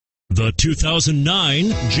The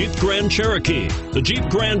 2009 Jeep Grand Cherokee. The Jeep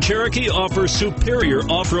Grand Cherokee offers superior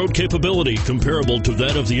off-road capability comparable to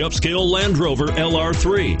that of the upscale Land Rover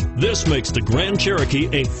LR3. This makes the Grand Cherokee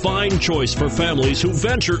a fine choice for families who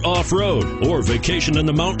venture off-road or vacation in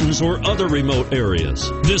the mountains or other remote areas.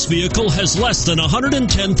 This vehicle has less than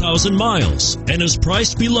 110,000 miles and is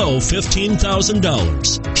priced below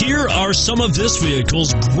 $15,000. Here are some of this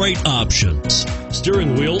vehicle's great options: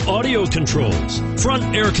 steering wheel audio controls,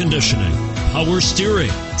 front air conditioning, power steering,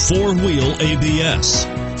 4-wheel ABS,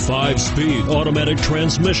 5-speed automatic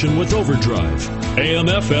transmission with overdrive,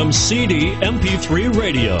 AM/FM CD MP3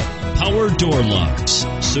 radio, power door locks,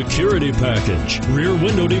 security package, rear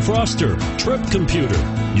window defroster, trip computer.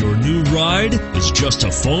 Your new ride is just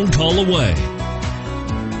a phone call away.